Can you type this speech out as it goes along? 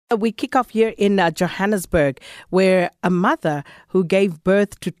We kick off here in Johannesburg, where a mother who gave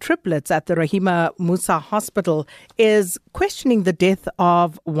birth to triplets at the Rahima Moosa Hospital is questioning the death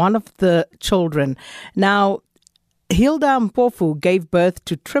of one of the children. Now, Hilda Mpofu gave birth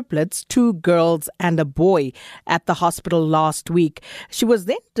to triplets, 2 girls and a boy, at the hospital last week. She was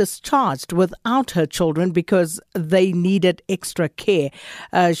then discharged without her children because they needed extra care.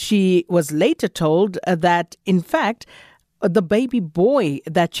 She was later told that, in fact, the baby boy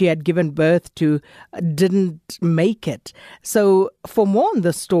that she had given birth to didn't make it. So for more on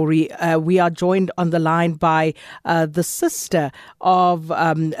this story, we are joined on the line by the sister of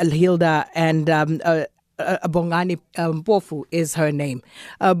Hilda, and Bongani Mpofu is her name.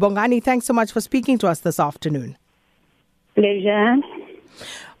 Bongani, thanks so much for speaking to us this afternoon. Pleasure.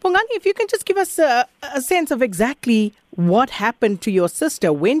 Bongani, if you can just give us a sense of exactly what happened to your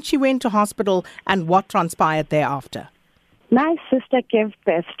sister, when she went to hospital and what transpired thereafter. My sister gave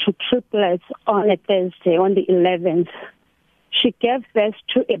birth to triplets on a Thursday, on the 11th. She gave birth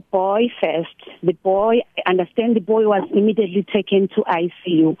to a boy first. The boy, I understand the boy was immediately taken to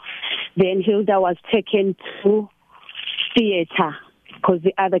ICU. Then Hilda was taken to theater because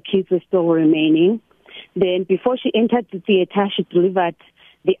the other kids were still remaining. Then before she entered the theater, she delivered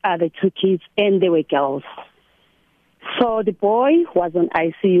the other 2 kids, and they were girls. So the boy was on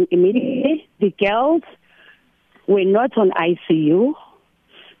ICU immediately. The girls were not on ICU,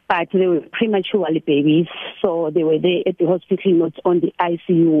 but they were prematurely babies, so they were there at the hospital, not on the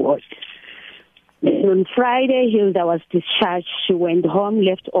ICU ward. Then on Friday, Hilda was discharged. She went home,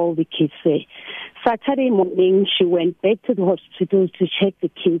 left all the kids there. Saturday morning, she went back to the hospital to check the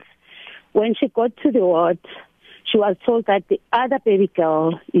kids. When she got to the ward, she was told that the other baby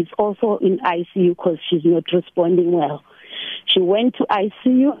girl is also in ICU because she's not responding well. She went to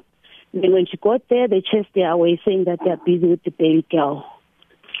ICU. Then when she got there, they chased her away, saying that they're busy with the baby girl.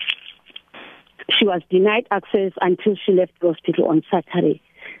 She was denied access until she left the hospital on Saturday.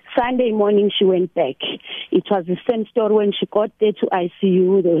 Sunday morning, she went back. It was the same story. When she got there to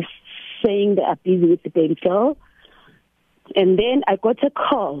ICU, they were saying they are busy with the baby girl. And then I got a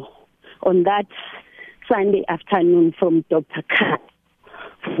call on that Sunday afternoon from Dr. Kat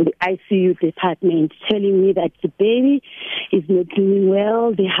from the ICU department, telling me that the baby is not doing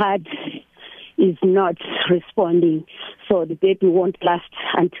well, the heart is not responding, so the baby won't last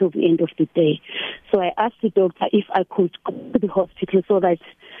until the end of the day. So I asked the doctor if I could go to the hospital so that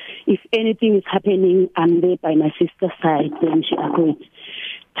if anything is happening, I'm there by my sister's side. Then she agreed.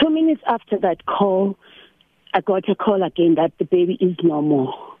 2 minutes after that call, I got a call again that the baby is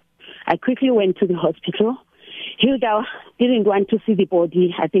normal. I quickly went to the hospital. Hilda didn't want to see the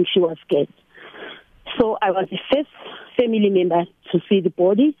body. I think she was scared. So I was the first family member to see the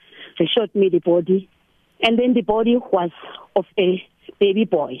body. They showed me the body. And then the body was of a baby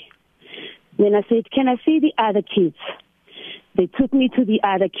boy. Then I said, can I see the other kids? They took me to the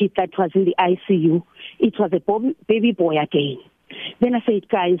other kid that was in the ICU. It was a baby boy again. Then I said,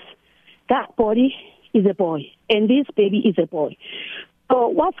 guys, that body is a boy, and this baby is a boy. So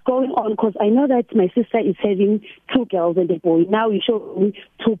what's going on? Because I know that my sister is having 2 girls and a boy. Now you show me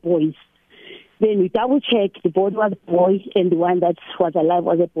 2 boys. Then we double-checked. The body was a boy, and the one that was alive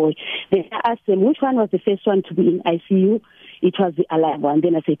was a boy. Then I asked them, which one was the first one to be in ICU? It was the alive one.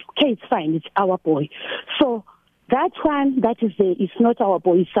 Then I said, okay, it's fine. It's our boy. So that one that is there is not our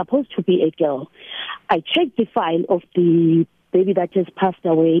boy. It's supposed to be a girl. I checked the file of the baby that has passed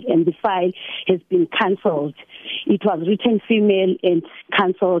away, and the file has been cancelled. It was written female and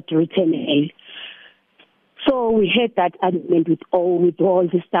cancelled written male. So we had that argument with all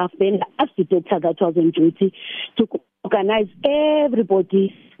the staff. Then I asked the doctor that was on duty to organize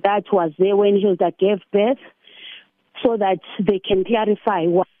everybody that was there when Hilda gave birth so that they can clarify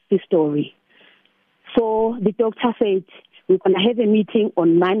what's the story. So the doctor said, we're going to have a meeting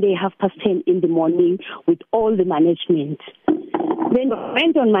on Monday, 10:30 in the morning, with all the management. Then we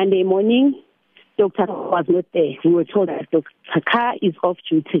went on Monday morning. Doctor was not there. We were told that Dr. Carr is off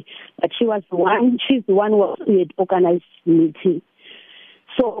duty, but she's the one who had organized the meeting.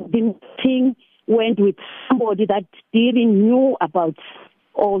 So the meeting went with somebody that didn't know about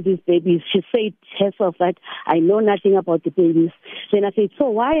all these babies. She said herself that I know nothing about the babies. Then I said, so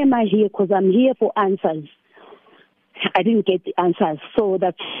why am I here? Because I'm here for answers. I didn't get the answers, so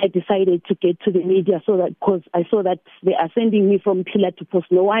that I decided to get to the media so that, because I saw that they are sending me from pillar to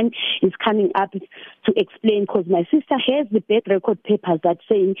post. No one is coming up to explain, because my sister has the birth record papers that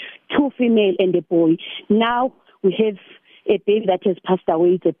saying 2 female and a boy. Now we have a baby that has passed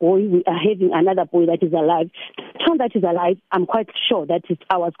away, it's a boy. We are having another boy that is alive. The one that is alive, I'm quite sure that it's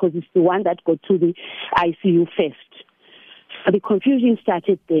ours, because it's the one that got to the ICU first. The confusion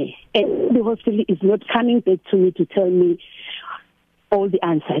started there. And the hospital is not coming back to me to tell me all the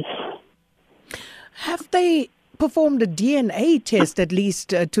answers. Have they performed a DNA test at least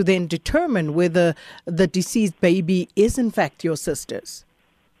to then determine whether the deceased baby is in fact your sister's?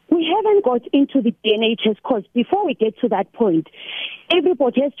 We haven't got into the DNA test because before we get to that point,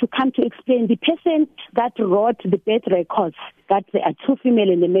 everybody has to come to explain. The person that wrote the birth records, that there are 2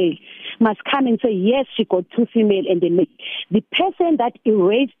 female and a male, must come and say, yes, she got 2 female and a male. The person that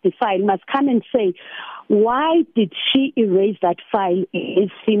erased the file must come and say, why did she erase that file as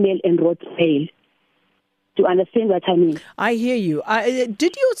female and wrote male? Do you understand what I mean? I hear you.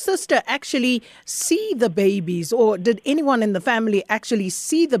 Did your sister actually see the babies, or did anyone in the family actually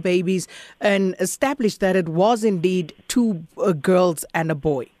see the babies and establish that it was indeed 2 girls and a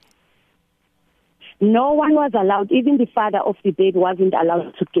boy? No one was allowed. Even the father of the baby wasn't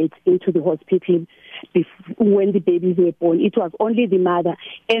allowed to get into the hospital when the babies were born. It was only the mother.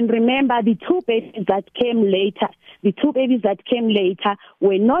 And remember, the 2 babies that came later,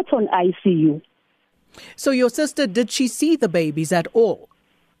 were not on ICU. So your sister, did she see the babies at all?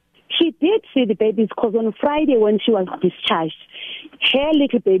 She did see the babies because on Friday when she was discharged, her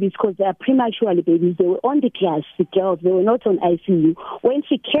little babies, because they are premature babies, they were on the class, the girls, they were not on ICU. When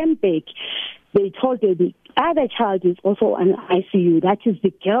she came back, they told her the other child is also on ICU, that is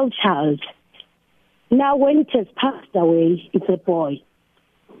the girl child. Now when it has passed away, it's a boy.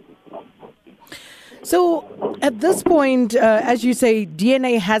 So at this point, as you say,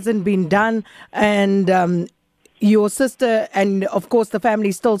 DNA hasn't been done, and your sister and, of course, the family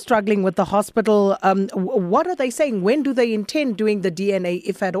is still struggling with the hospital. What are they saying? When do they intend doing the DNA,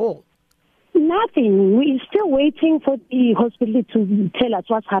 if at all? Nothing. We're still waiting for the hospital to tell us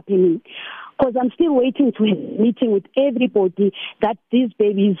what's happening, because I'm still waiting to have a meeting with everybody that these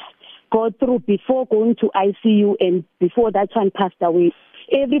babies go through before going to ICU and before that one passed away.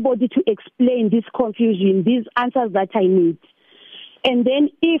 Everybody to explain this confusion, these answers that I need. And then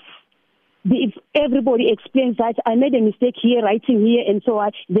if everybody explains that I made a mistake here, writing here and so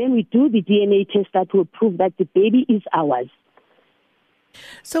on, then we do the DNA test that will prove that the baby is ours.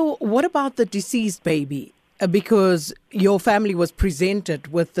 So what about the deceased baby? Because your family was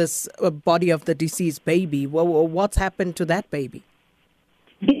presented with this body of the deceased baby. Well, what's happened to that baby?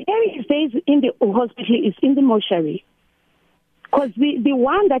 The baby stays in the hospital, is in the mortuary. Because the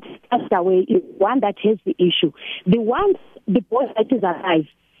one that passed away is one that has the issue. The boy that is alive,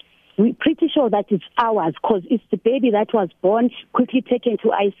 we're pretty sure that it's ours because it's the baby that was born, quickly taken to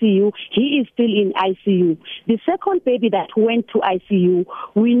ICU. He is still in ICU. The second baby that went to ICU,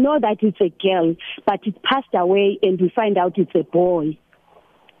 we know that it's a girl, but it passed away and we find out it's a boy.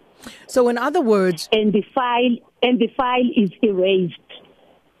 So in other words... And the file is erased.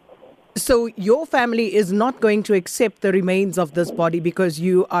 So your family is not going to accept the remains of this body because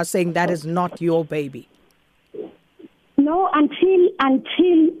you are saying that is not your baby? No,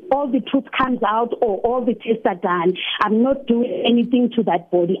 until all the truth comes out or all the tests are done, I'm not doing anything to that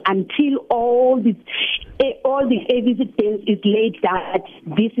body until all the evidence is laid down that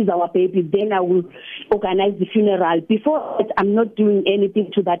this is our baby. Then I will organize the funeral. Before that, I'm not doing anything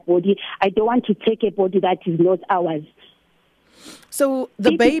to that body. I don't want to take a body that is not ours. So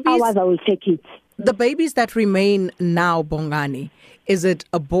the babies, ours, I will take it. The babies that remain now, Bongani, is it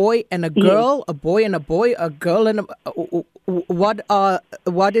a boy and a girl, yes. A boy and a boy, a girl and a... What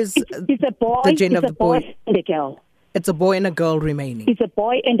is it's a boy, the gender of the boy? It's a boy and a girl. It's a boy and a girl remaining. It's a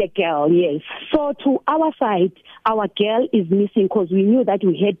boy and a girl, yes. So to our side, our girl is missing because we knew that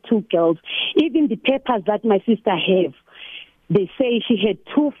we had 2 girls. Even the papers that my sister have, they say she had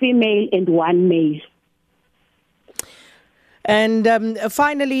 2 female and 1 male. And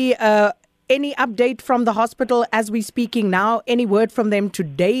finally, any update from the hospital as we're speaking now? Any word from them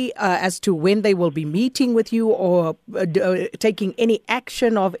today as to when they will be meeting with you or taking any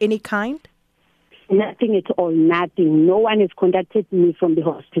action of any kind? Nothing at all, nothing. No one has contacted me from the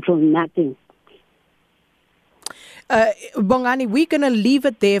hospital, nothing. Bongani, we're going to leave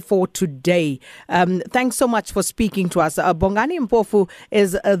it there for today. Thanks so much for speaking to us. Bongani Mpofu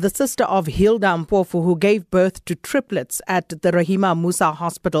is the sister of Hilda Mpofu, who gave birth to triplets at the Rahima Moosa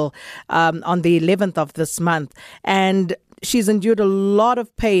Hospital on the 11th of this month. And she's endured a lot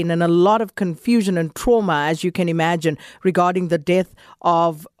of pain and a lot of confusion and trauma, as you can imagine, regarding the death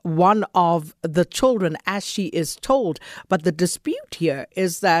of one of the children, as she is told. But the dispute here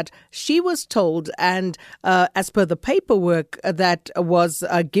is that she was told, and as per the paperwork that was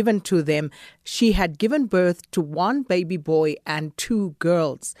given to them, she had given birth to 1 baby boy and 2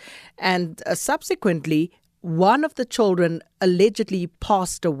 girls. And subsequently, one of the children allegedly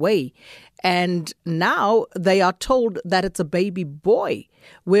passed away, and now they are told that it's a baby boy,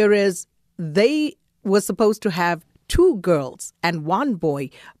 whereas they were supposed to have 2 girls and 1 boy.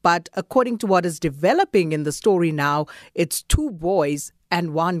 But according to what is developing in the story now, it's 2 boys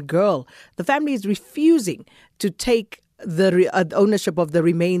and 1 girl. The family is refusing to take the ownership of the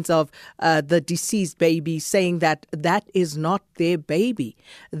remains of the deceased baby, saying that that is not their baby.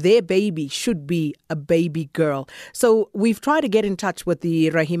 Their baby should be a baby girl. So we've tried to get in touch with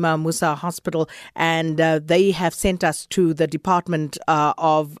the Rahima Moosa Hospital, and they have sent us to the Department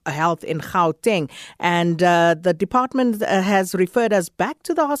of Health in Gauteng. And the department has referred us back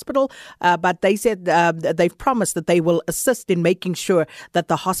to the hospital, but they said they've promised that they will assist in making sure that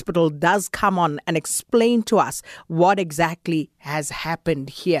the hospital does come on and explain to us what exactly has happened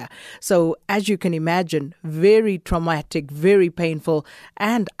here. So as you can imagine, very traumatic, very painful,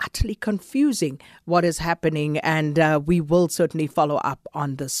 and utterly confusing what is happening. And we will certainly follow up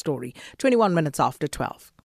on this story. 21 minutes after 12.